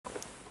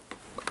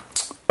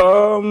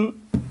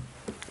Um,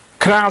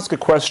 can I ask a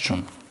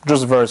question?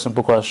 Just a very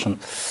simple question.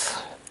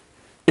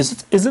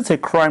 Is it a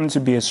crime to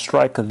be a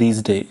striker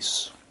these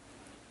days?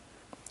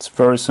 It's a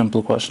very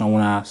simple question I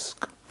want to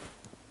ask.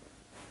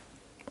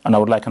 And I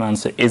would like an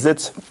answer. Is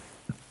it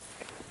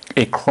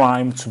a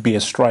crime to be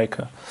a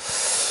striker?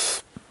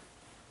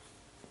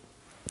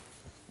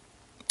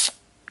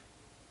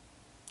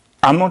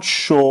 I'm not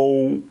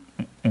sure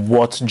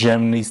what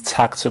Germany's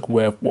tactic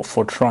were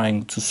for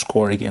trying to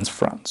score against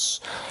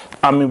France.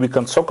 I mean, we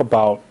can talk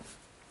about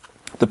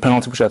the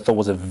penalty, which I thought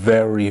was a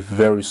very,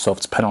 very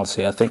soft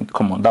penalty. I think,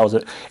 come on, that was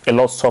a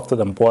lot softer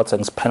than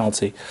Boateng's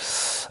penalty.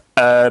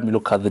 You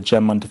look at the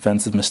German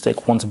defensive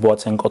mistake once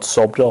Boateng got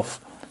subbed off.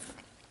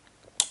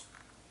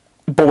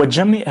 But were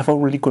Germany ever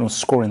really going to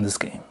score in this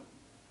game?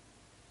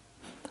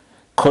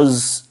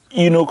 Because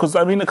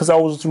I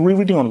was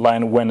rereading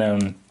online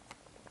when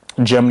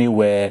Germany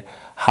were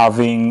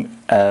having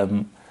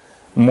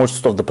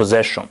most of the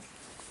possession,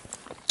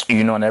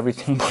 and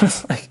everything. But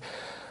it's like,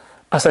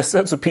 as I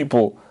said to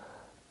people,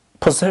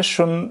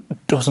 possession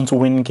doesn't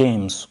win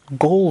games.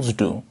 Goals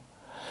do.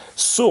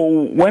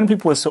 So when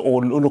people say, oh,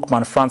 look,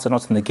 man, France are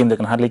not in the game, they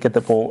can hardly get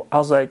the ball. I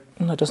was like,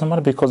 no, it doesn't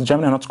matter because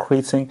Germany are not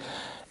creating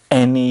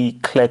any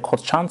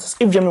clear-cut chances.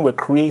 If Germany were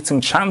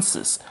creating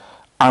chances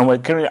and were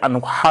getting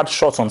and had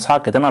shots on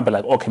target, then I'd be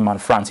like, okay, man,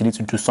 France, you need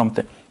to do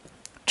something.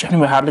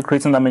 Germany were hardly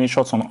creating that many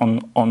shots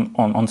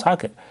on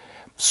target.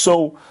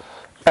 So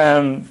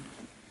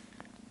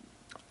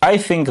I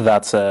think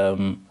that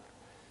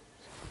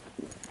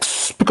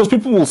because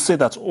people will say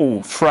that,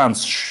 oh,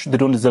 France, they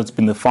don't deserve to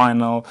be in the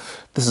final.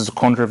 This is a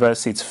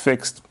controversy. It's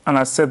fixed. And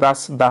I said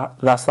that's a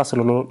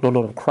lot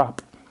of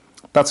crap.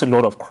 That's a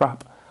lot of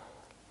crap.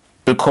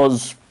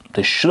 Because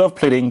they should have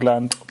played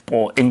England,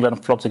 or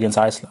England flopped against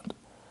Iceland.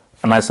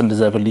 And Iceland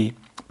deservedly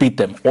beat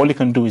them. All you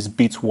can do is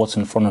beat what's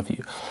in front of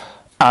you.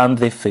 And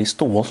they faced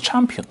the world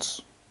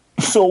champions.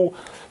 So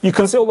you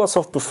can say all that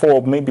stuff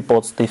before, maybe,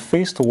 but they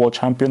faced the world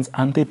champions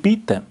and they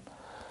beat them.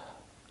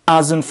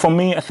 As in, for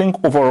me, I think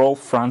overall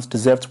France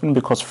deserved to win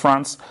because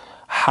France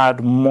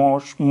had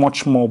much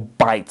more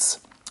bites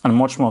and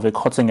much more of a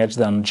cutting edge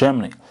than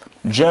Germany.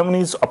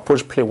 Germany's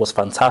approach play was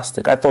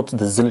fantastic. I thought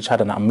the Zilich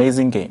had an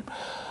amazing game.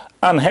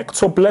 And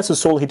Hector, bless his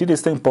soul, he did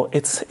his thing, but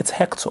it's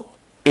Hector.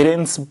 It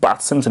ain't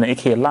Bart Simpson,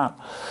 aka Lam.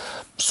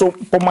 So,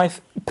 but my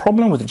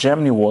problem with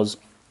Germany was,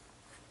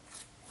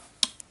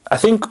 I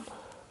think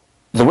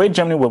the way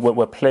Germany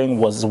were playing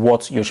was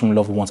what Joachim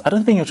Löw wants. I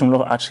don't think Joachim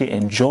Löw actually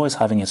enjoys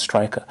having a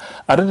striker.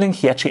 I don't think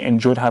he actually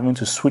enjoyed having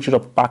to switch it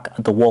up back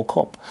at the World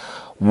Cup.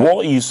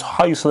 How you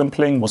saw them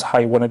playing was how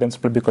he wanted them to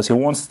play because he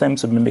wants them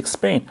to mimic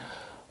Spain.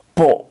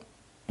 But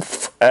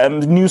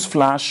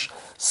newsflash,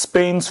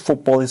 Spain's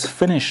football is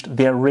finished.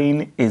 Their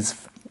reign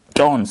is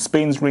done.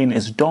 Spain's reign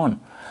is done.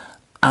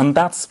 And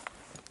that's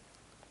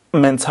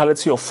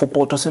mentality of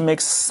football doesn't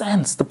make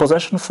sense. The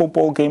possession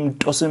football game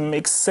doesn't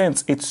make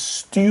sense. It's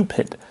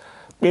stupid.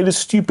 It is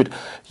stupid.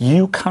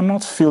 You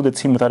cannot field a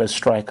team without a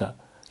striker.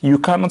 You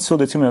cannot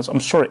field a team without...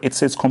 I'm sorry, it's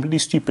completely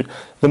stupid.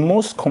 The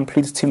most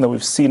complete team that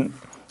we've seen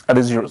at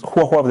the Euros,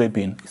 who have they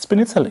been? It's been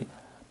Italy.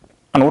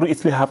 And what do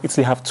Italy have?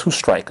 Italy have two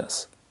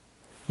strikers.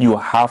 You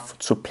have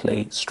to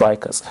play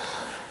strikers.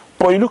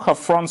 But you look at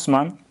France,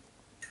 man.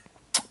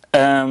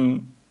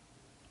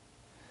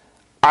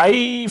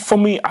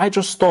 I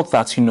just thought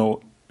that,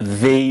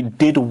 they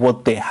did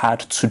what they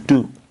had to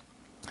do.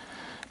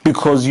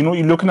 Because, you're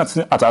looking at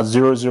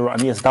 0-0,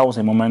 and yes, that was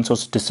a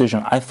momentous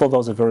decision. I thought that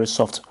was a very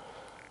soft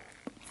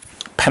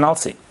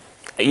penalty.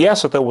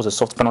 Yes, I thought it was a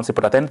soft penalty,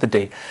 but at the end of the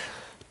day,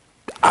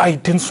 I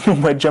didn't know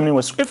where Germany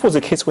was. If it was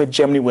a case where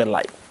Germany were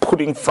like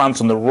putting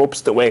France on the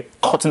ropes, they were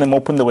cutting them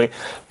open, they were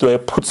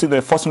forcing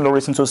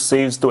Lloris into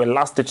saves, they were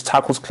last-ditch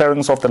tackles,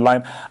 clearings off the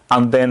line,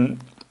 and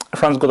then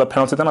France got a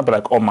penalty, then I'd be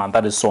like, oh man,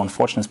 that is so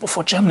unfortunate. But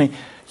for Germany,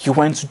 you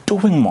weren't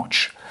doing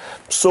much.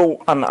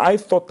 So, and I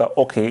thought that,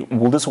 okay,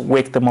 will this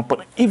wake them up?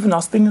 But even I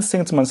was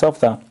saying to myself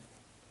that,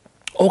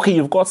 okay,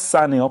 you've got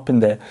Sané up in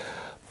there,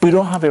 but you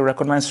don't have a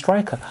recognized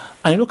striker.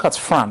 And you look at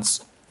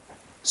France,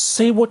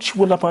 say what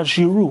you will about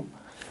Giroud.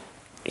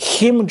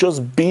 Him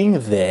just being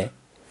there,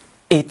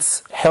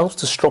 it helps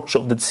the structure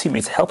of the team.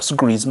 It helps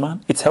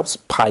Griezmann, it helps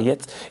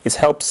Payet, it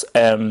helps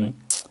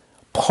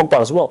Pogba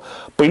as well.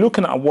 But you're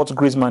looking at what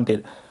Griezmann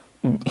did.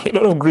 A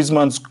lot of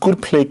Griezmann's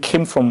good play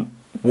came from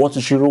what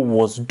Giroud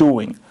was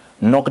doing.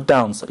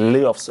 Knockdowns,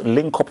 layoffs,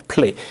 link-up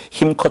play,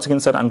 him cutting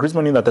inside, and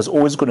Griezmann knew that there's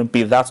always going to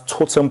be that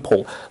totem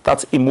pole,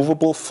 that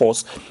immovable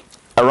force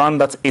around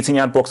that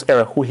 18-yard box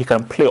area who he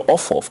can play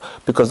off of,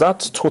 because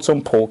that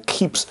totem pole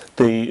keeps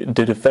the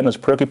defenders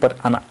preoccupied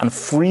and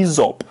frees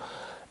up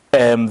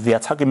the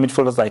attacking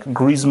midfielders like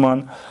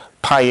Griezmann,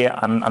 Payet,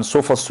 and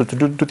so forth to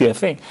do their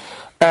thing.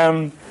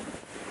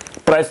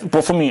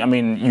 But for me, I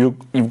mean,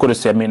 you've got to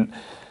say, I mean,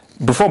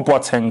 before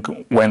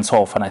Boateng went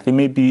off, and I think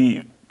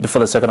maybe before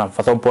the second half,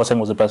 I thought Boateng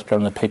was the best player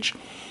on the pitch.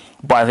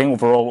 But I think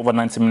overall, over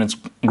 90 minutes,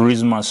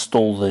 Griezmann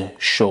stole the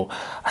show.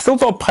 I still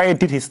thought Payet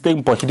did his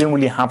thing, but he didn't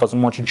really have as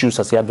much juice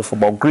as he had before.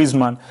 But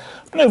Griezmann,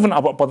 not even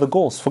about the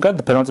goals. Forget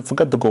the penalty,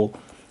 forget the goal.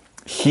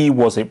 he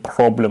was a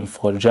problem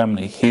for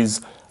Germany.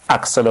 His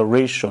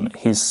acceleration,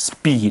 his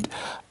speed,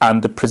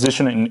 and the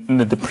position in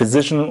the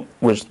position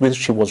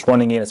which he was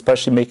running in,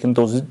 especially making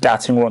those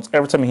darting runs.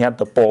 Every time he had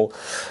the ball,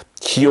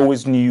 he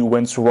always knew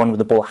when to run with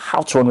the ball,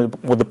 how to run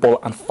with the ball,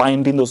 and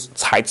finding those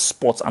tight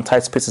spots and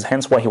tight spaces.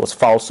 Hence why he was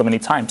fouled so many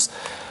times.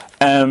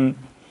 But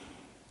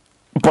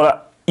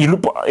you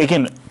look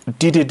again,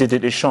 Didier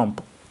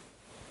Deschamps.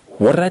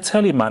 What did I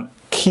tell you, man?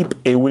 Keep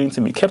a winning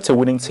team. He kept a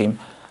winning team,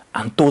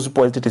 and those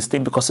boys did his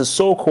thing because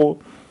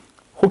Sissoko.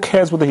 Who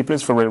cares whether he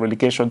plays for a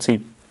relegation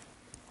team?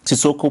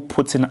 Sissoko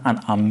put in an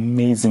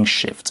amazing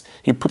shift.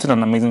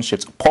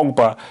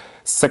 Pogba,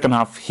 second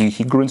half,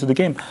 he grew into the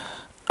game.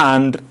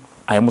 And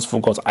I almost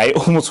forgot.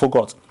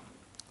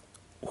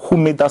 Who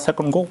made that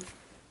second goal?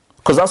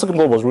 Because that second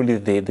goal was really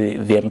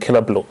the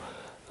killer blow.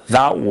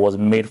 That was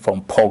made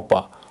from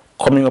Pogba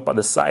coming up at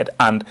the side.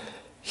 And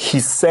he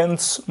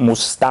sent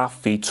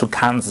Mustafi to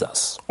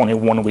Kansas on a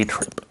one-way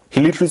trip. He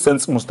literally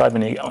sent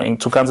Mustafi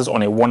to Kansas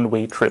on a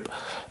one-way trip.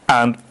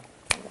 And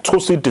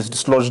totally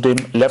dislodged him,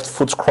 left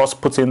foot cross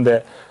put in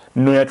there.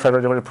 Neuer tried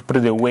to put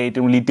it away,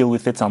 didn't really deal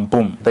with it, and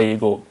boom, there you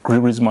go,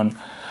 Griezmann.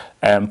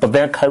 But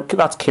then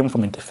that came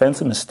from a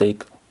defensive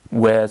mistake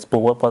where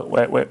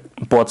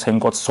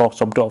Boateng got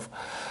subbed off.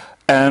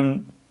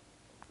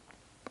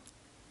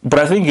 But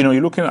I think,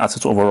 you're looking at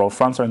it overall,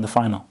 France are in the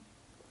final.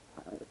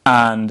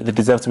 And they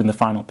deserve to be in the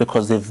final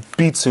because they've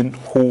beaten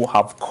who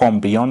have come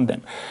beyond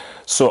them.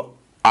 So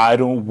I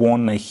don't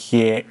want to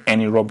hear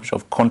any rubbish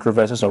of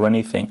controversies or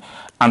anything.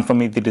 And for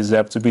me, they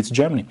deserve to beat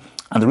Germany.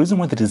 And the reason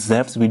why they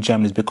deserve to beat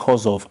Germany is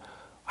because of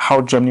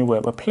how Germany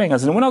were playing.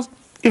 As in, when I was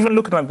even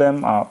looking at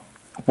them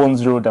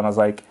 1-0 down, I was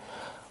like,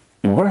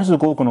 where is the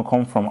goal going to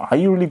come from? Are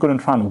you really going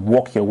to try and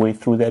walk your way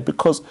through there?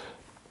 Because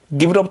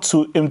give it up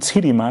to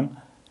Umtiti, man.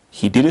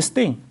 He did his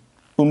thing.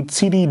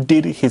 Umtiti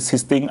did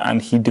his thing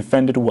and he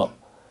defended well.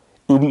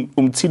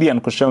 Umtiti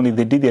and Koscielny,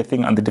 they did their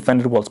thing and they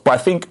defended well. But I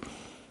think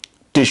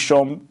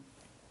Deschamps,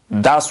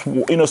 that's,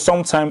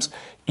 sometimes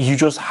you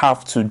just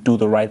have to do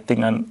the right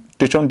thing. And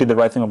Deschamps did the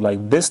right thing of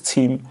like, this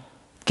team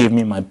gave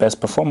me my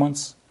best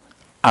performance.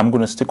 I'm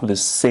going to stick with the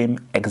same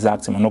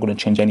exact team. I'm not going to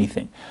change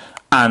anything.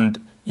 And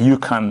you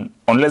can,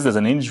 unless there's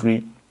an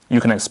injury,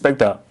 you can expect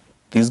that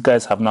these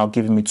guys have now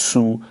given me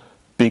 2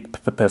 big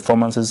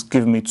performances,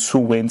 given me 2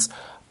 wins.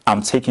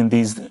 I'm taking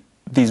these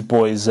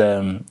boys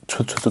to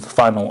the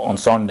final on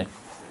Sunday.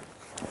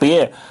 But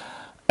yeah,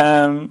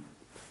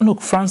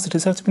 look, France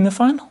deserve to be in the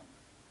final.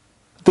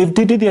 They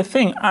did their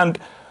thing. And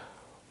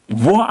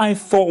what I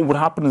thought would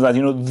happen is that,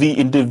 the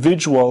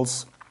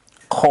individuals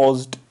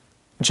caused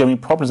Germany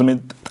problems. I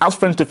mean, our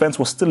French defense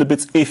was still a bit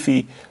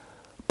iffy.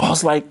 But I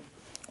was like,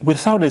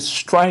 without a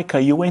striker,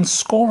 you ain't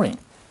scoring.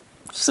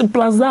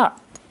 Simple as that.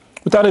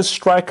 Without a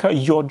striker,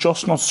 you're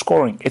just not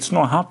scoring. It's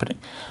not happening.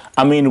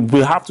 I mean,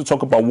 we'll have to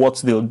talk about what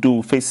they'll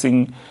do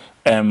facing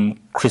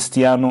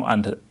Cristiano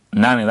and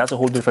Nani. That's a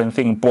whole different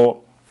thing. But,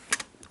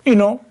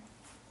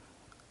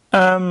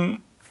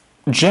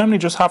 Germany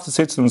just have to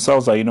say to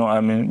themselves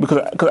that,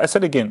 because I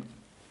said again,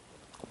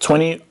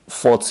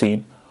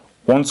 2014,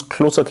 once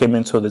Klose came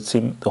into the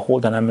team, the whole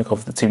dynamic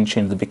of the team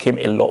changed. It became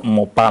a lot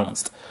more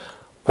balanced.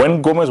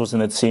 When Gomez was in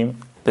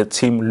the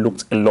team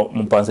looked a lot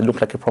more balanced. It looked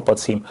like a proper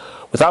team.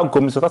 Without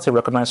Gomez, without a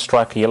recognized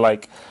striker, you're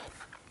like,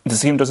 the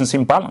team doesn't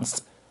seem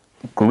balanced.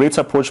 Great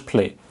approach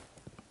play.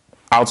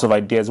 Out of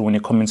ideas when you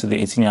come into the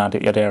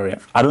 18-yard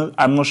area.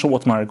 I'm not sure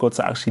what Mario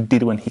Götze actually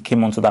did when he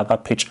came onto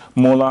that pitch.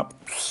 Mola,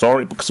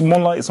 sorry, because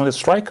Mola is not a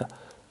striker.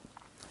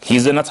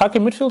 He's an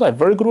attacking midfielder, a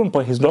very good one,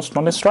 but he's just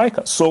not a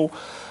striker. So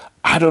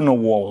I don't know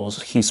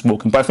what he's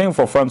smoking. But I think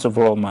for France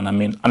overall, man,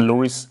 and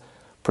Lloris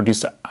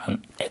produced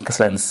an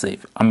excellent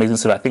save. Amazing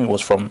save. I think it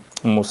was from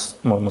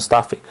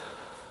Mustafi.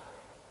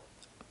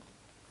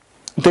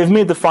 They've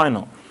made the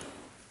final.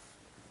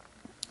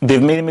 They've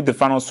made the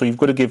final, so you've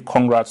got to give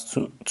congrats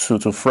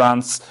to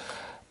France,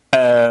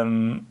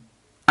 and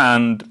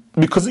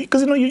because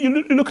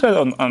you look at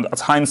it at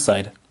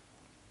hindsight.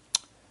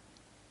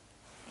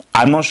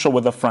 I'm not sure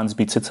whether France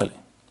beats Italy,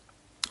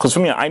 because for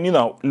me, I knew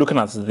that looking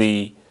at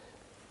the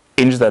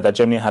injuries that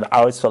Germany had, I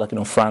always felt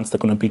like France they're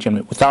going to beat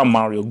Germany without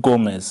Mario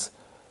Gomez.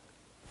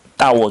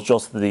 That was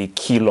just the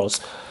key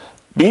loss.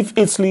 If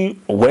Italy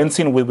went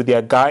in with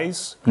their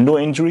guys, no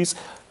injuries,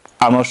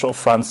 I'm not sure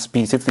France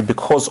beats Italy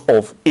because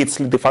of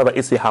Italy. The fact that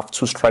Italy have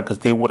 2 strikers,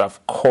 they would have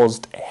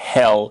caused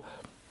hell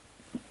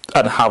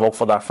and havoc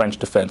for that French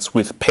defense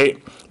with Pele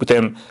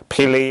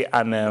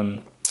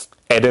and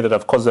Eder that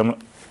have caused them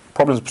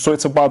problems. So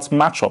it's about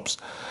matchups.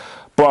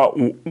 But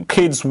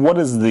kids, what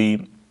is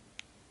the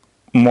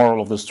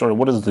moral of the story?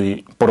 What is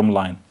the bottom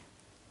line?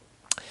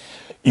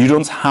 You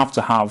don't have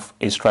to have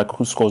a striker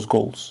who scores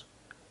goals.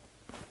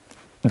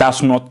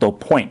 That's not the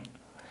point.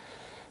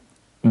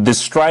 The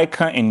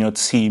striker in your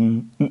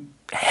team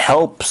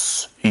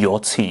helps your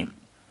team.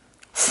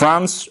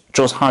 France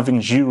just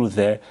having Giroud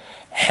there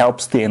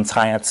helps the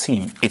entire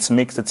team. It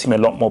makes the team a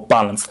lot more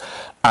balanced,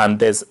 and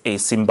there's a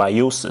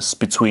symbiosis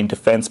between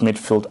defense,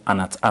 midfield,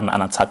 and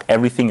attack.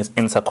 Everything is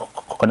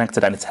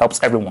interconnected, and it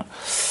helps everyone.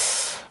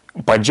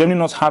 by Germany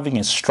not having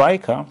a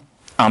striker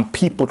and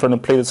people trying to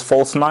play this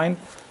false nine,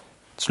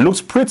 it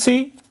looks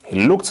pretty,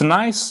 it looked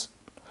nice.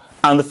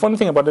 And the funny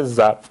thing about it is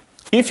that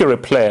if you're a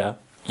player,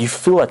 you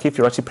feel like if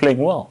you're actually playing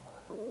well.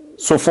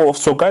 So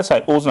guys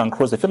like Ozil and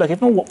Kroos, they feel like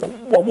if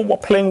we're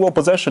playing well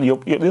possession, you're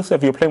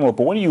playing well.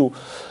 But when you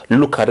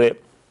look at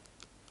it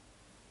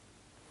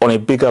on a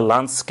bigger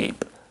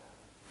landscape,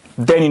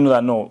 then you know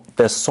that no,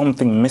 there's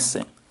something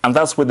missing. And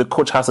that's where the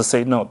coach has to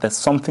say, no, there's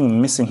something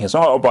missing here. It's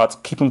not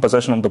about keeping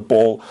possession of the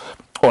ball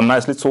or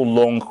nice little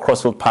long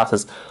crossfield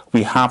passes.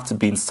 We have to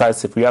be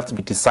incisive. We have to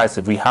be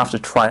decisive. We have to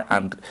try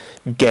and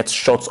get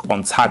shots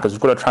on targets.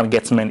 We've got to try and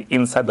get men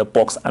inside the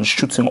box and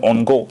shooting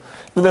on goal.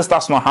 If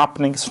that's not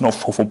happening, it's not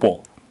for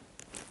football.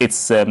 It's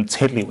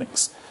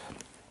tiddlywinks.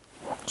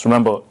 So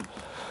remember,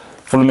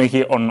 follow me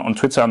here on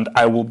Twitter, and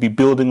I will be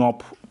building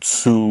up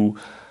to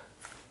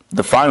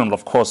the final,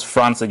 of course,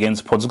 France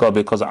against Portugal,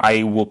 because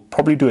I will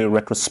probably do a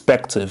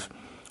retrospective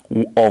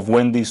of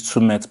when these two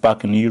met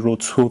back in Euro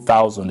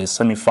 2000, the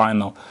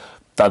semi-final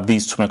that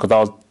these two met,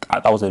 because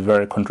that was a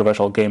very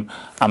controversial game,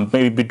 and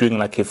maybe be doing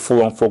like a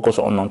full-on focus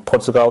on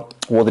Portugal,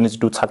 what they need to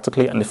do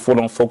tactically, and a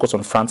full-on focus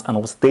on France and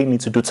what they need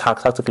to do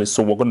tactically.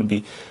 So we're going to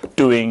be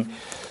doing,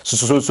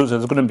 so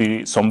there's going to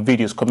be some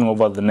videos coming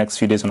over the next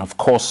few days, and of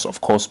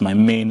course, my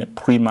main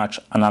pre-match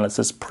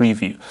analysis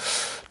preview.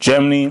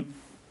 Germany,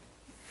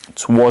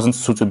 it wasn't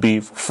so to be.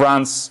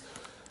 France,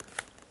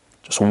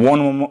 just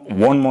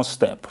one more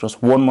step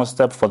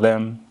for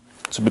them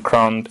to be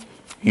crowned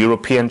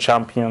European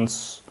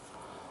champions.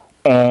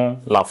 On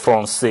la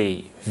France,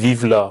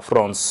 vive la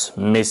France,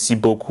 merci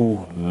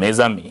beaucoup mes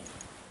amis.